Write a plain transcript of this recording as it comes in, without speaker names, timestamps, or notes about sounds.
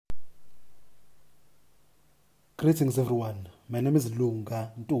Greetings everyone, my name is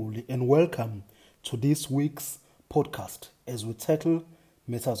Lunga Ntuli and welcome to this week's podcast as we tackle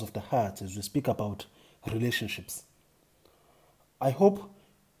matters of the heart as we speak about relationships. I hope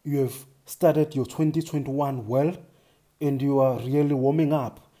you have started your 2021 well and you are really warming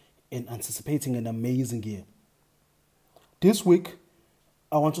up and anticipating an amazing year. This week,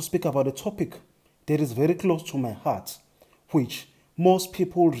 I want to speak about a topic that is very close to my heart, which most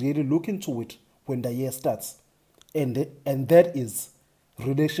people really look into it when the year starts. And that is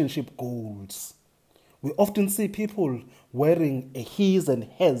relationship goals. We often see people wearing a his and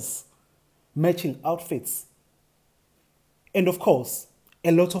hers matching outfits. And of course,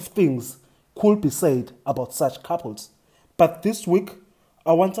 a lot of things could be said about such couples. But this week,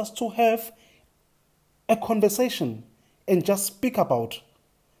 I want us to have a conversation and just speak about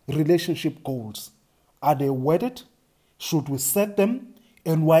relationship goals. Are they wedded? Should we set them?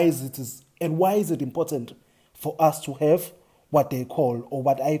 And why is it important for us to have what they call, or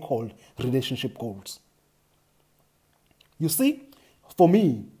what I call, relationship goals? You see, for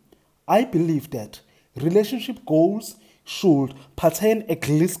me, I believe that relationship goals should pertain at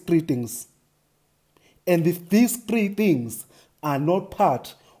least three things. And if these three things are not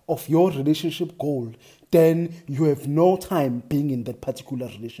part of your relationship goal, then you have no time being in that particular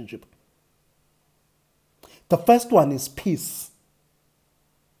relationship. The first one is peace.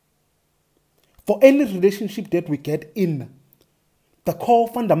 For any relationship that we get in, the core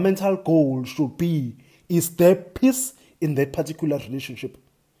fundamental goal should be, is there peace in that particular relationship?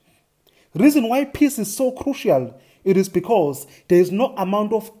 Reason why peace is so crucial, it is because there is no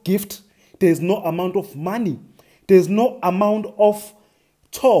amount of gift, there is no amount of money, there is no amount of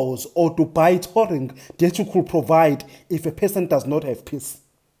tours or to buy touring that you could provide if a person does not have peace.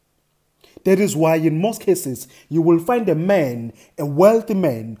 That is why in most cases, you will find a man, a wealthy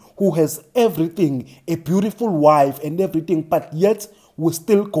man, who has everything, a beautiful wife and everything, but yet will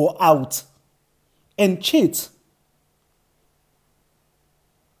still go out and cheat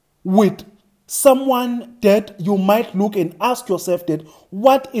with someone that you might look and ask yourself that,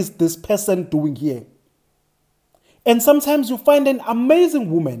 what is this person doing here? And sometimes you find an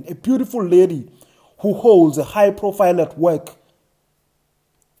amazing woman, a beautiful lady, who holds a high profile at work.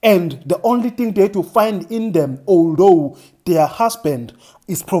 And the only thing that you find in them, although their husband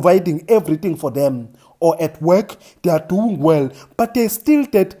is providing everything for them, or at work they are doing well, but there's still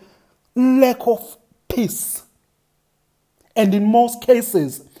that lack of peace. And in most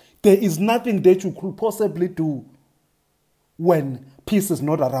cases, there is nothing that you could possibly do when peace is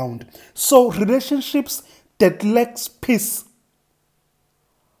not around. So relationships that lacks peace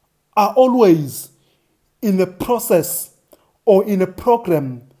are always in a process or in a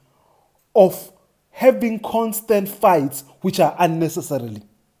program of having constant fights which are unnecessarily.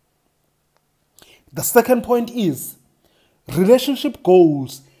 The second point is relationship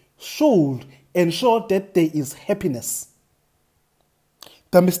goals should ensure that there is happiness.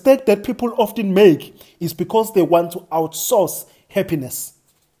 The mistake that people often make is because they want to outsource happiness.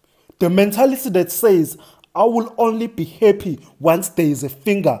 The mentality that says, I will only be happy once there is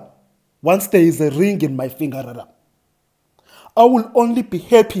a ring in my finger rather. I will only be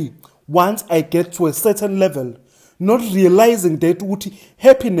happy once I get to a certain level, not realizing that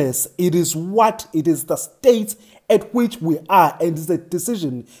happiness, it is the state at which we are, and it's a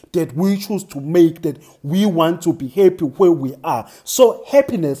decision that we choose to make, that we want to be happy where we are. So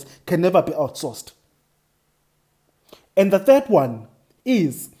happiness can never be outsourced. And the third one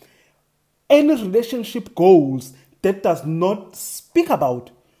is any relationship goals that does not speak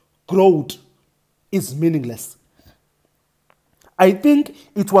about growth is meaningless. I think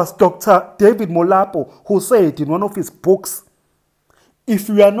it was Dr. David Molapo who said in one of his books, if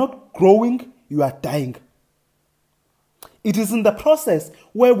you are not growing, you are dying. It is in the process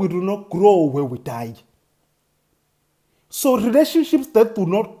where we do not grow where we die. So relationships that do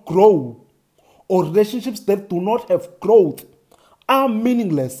not grow or relationships that do not have growth are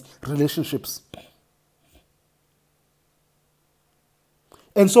meaningless relationships.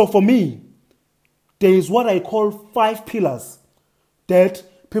 And so for me, there is what I call 5 pillars that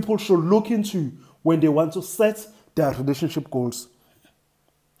people should look into when they want to set their relationship goals.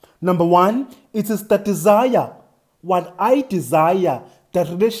 Number 1, it is the desire. What I desire, the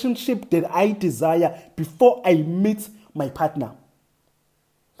relationship that I desire before I meet my partner.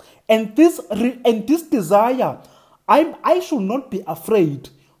 And this desire, I should not be afraid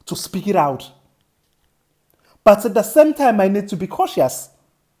to speak it out. But at the same time, I need to be cautious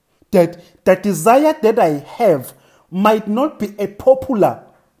that the desire that I have might not be a popular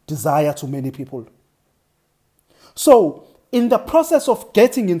desire to many people. So in the process of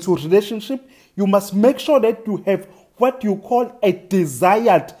getting into a relationship, you must make sure that you have what you call a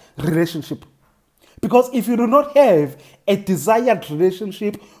desired relationship. Because if you do not have a desired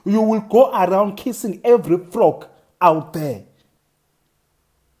relationship, you will go around kissing every frog out there.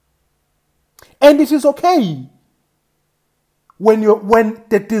 And it is okay when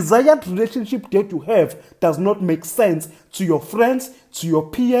the desired relationship that you have does not make sense to your friends, to your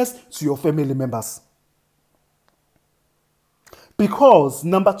peers, to your family members. Because,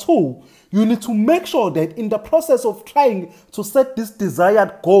 number two, you need to make sure that in the process of trying to set this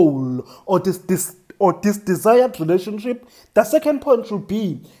desired goal or this desired relationship, the second point should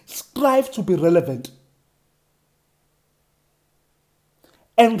be strive to be relevant.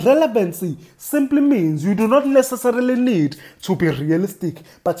 And relevancy simply means you do not necessarily need to be realistic,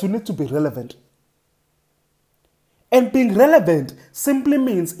 but you need to be relevant. And being relevant simply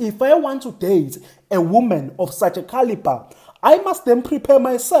means if I want to date a woman of such a caliber, I must then prepare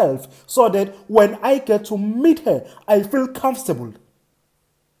myself so that when I get to meet her, I feel comfortable.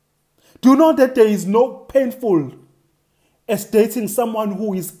 Do you know that there is no painful as dating someone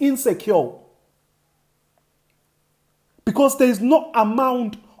who is insecure? Because there is no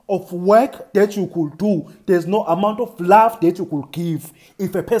amount of work that you could do. There's no amount of love that you could give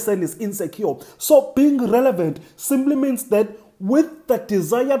if a person is insecure. So being relevant simply means that with the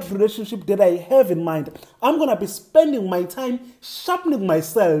desired relationship that I have in mind, I'm going to be spending my time sharpening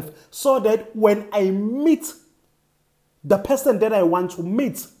myself so that when I meet the person that I want to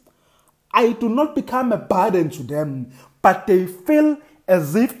meet, I do not become a burden to them, but they feel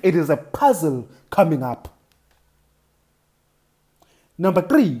as if it is a puzzle coming up. Number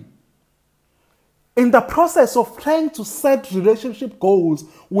three, in the process of trying to set relationship goals,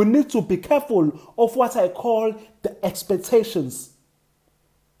 we need to be careful of what I call the expectations.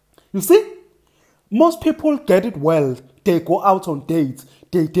 You see, most people get it well. They go out on dates.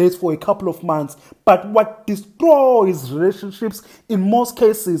 They date for a couple of months. But what destroys relationships, in most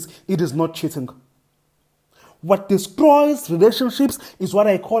cases, it is not cheating. What destroys relationships is what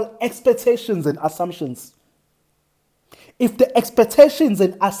I call expectations and assumptions. If the expectations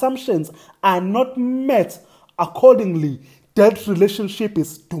and assumptions are not met accordingly, that relationship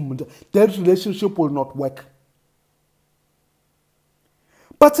is doomed. That relationship will not work.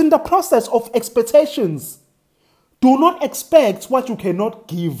 But in the process of expectations, do not expect what you cannot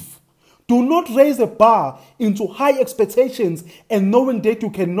give. Do not raise a bar into high expectations and knowing that you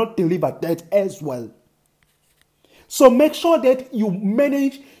cannot deliver that as well. So make sure that you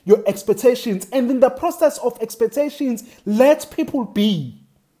manage your expectations, and in the process of expectations, let people be.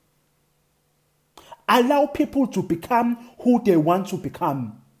 Allow people to become who they want to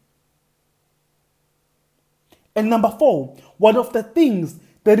become. And number four, one of the things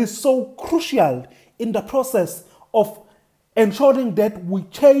that is so crucial in the process of ensuring that we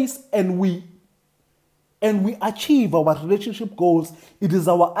chase and we achieve our relationship goals, it is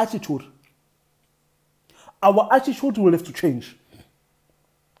our attitude. Our attitude will have to change.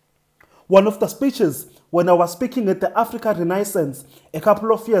 One of the speeches, when I was speaking at the Africa Renaissance a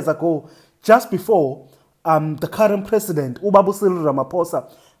couple of years ago, just before the current president, Ubaba Cyril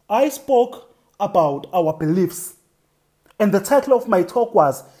Ramaphosa, I spoke about our beliefs. And the title of my talk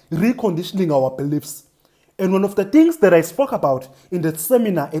was Reconditioning Our Beliefs. And one of the things that I spoke about in the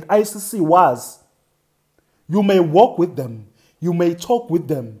seminar at ICC was, you may walk with them, you may talk with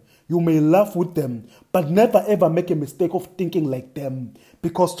them, you may laugh with them, but never ever make a mistake of thinking like them.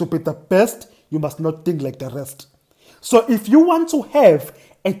 Because to be the best, you must not think like the rest. So if you want to have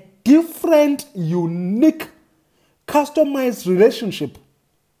a different, unique, customized relationship,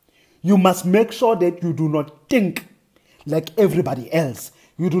 you must make sure that you do not think like everybody else.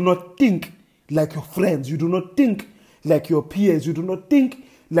 You do not think like your friends. You do not think like your peers. You do not think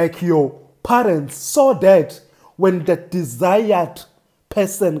like your parents, so that when the desired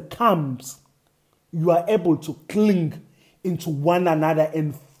person comes, you are able to cling into one another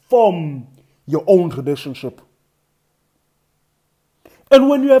and form your own relationship. And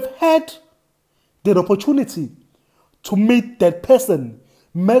when you have had the opportunity to meet that person,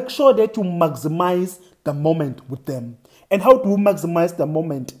 make sure that you maximize the moment with them. And how do you maximize the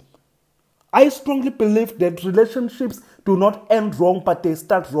moment? I strongly believe that relationships do not end wrong, but they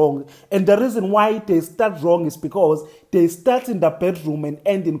start wrong. And the reason why they start wrong is because they start in the bedroom and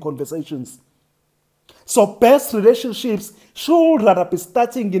end in conversations. So best relationships should rather be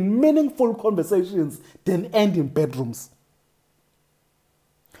starting in meaningful conversations than end in bedrooms.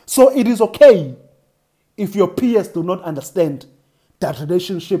 So it is okay if your peers do not understand that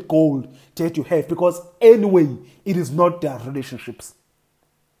relationship goal that you have, because anyway, it is not their relationships.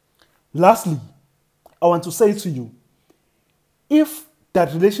 Lastly, I want to say to you, if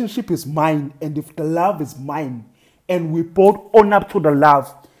that relationship is mine and if the love is mine and we both own up to the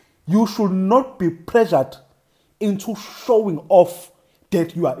love, you should not be pressured into showing off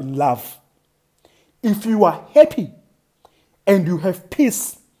that you are in love. If you are happy and you have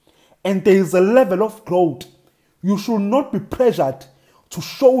peace and there is a level of growth, you should not be pressured to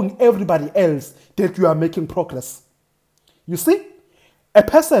showing everybody else that you are making progress. You see, a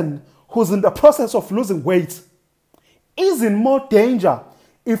person who's in the process of losing weight is in more danger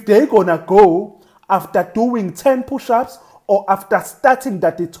if they're gonna go after doing 10 push-ups or after starting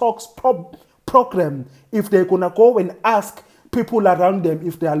that detox program, if they're gonna go and ask people around them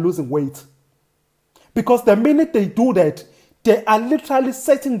if they are losing weight. Because the minute they do that, they are literally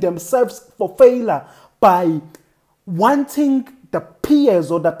setting themselves for failure by wanting the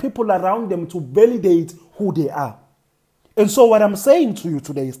peers or the people around them to validate who they are. And so what I'm saying to you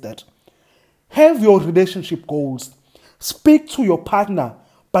today is that have your relationship goals. Speak to your partner,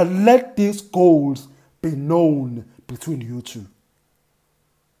 but let these goals be known between you two.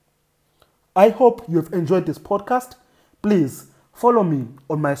 I hope you've enjoyed this podcast. Please follow me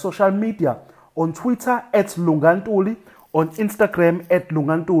on my social media, on Twitter @Lungantuli, on Instagram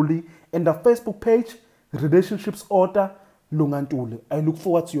 @Lungantuli, and the Facebook page, Relationships Author Lungantuli. I look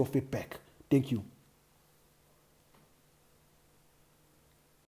forward to your feedback. Thank you.